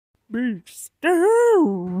be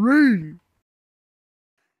scary.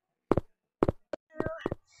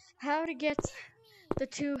 How to get the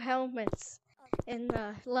 2 helmets in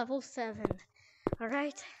level 7.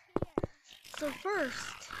 Alright? So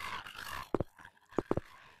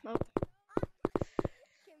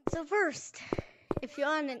first, if you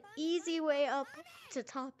want an easy way up to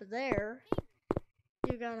top of there,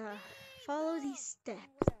 you gotta follow these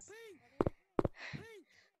steps.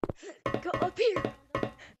 Go up here.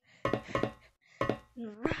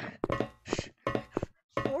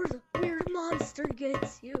 Or the weird monster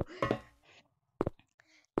gets you.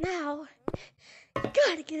 Now, you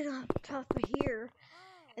gotta get on top of here.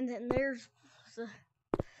 And then there's the...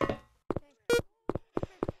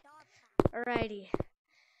 Alrighty.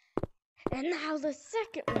 And now the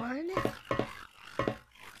second one.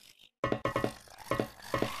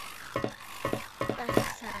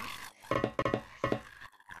 That's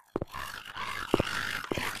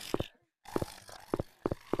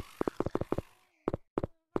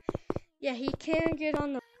yeah, he can get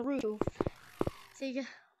on the roof.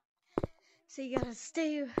 So you gotta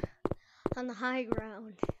stay on the high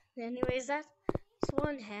ground. Anyways, that's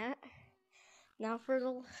one hat. Now for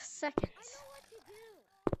the second.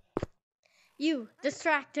 You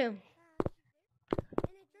distract him.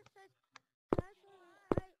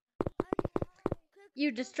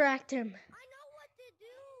 You distract him.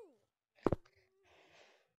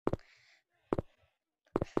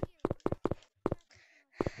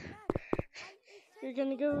 You're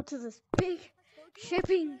gonna go to this big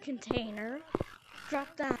shipping container,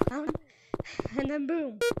 drop down, and then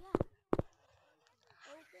boom.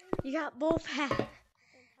 You got both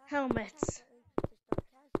helmets.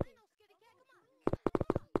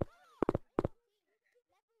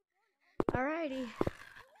 Alrighty.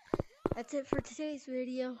 That's it for today's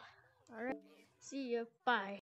video. Alright. See ya. Bye.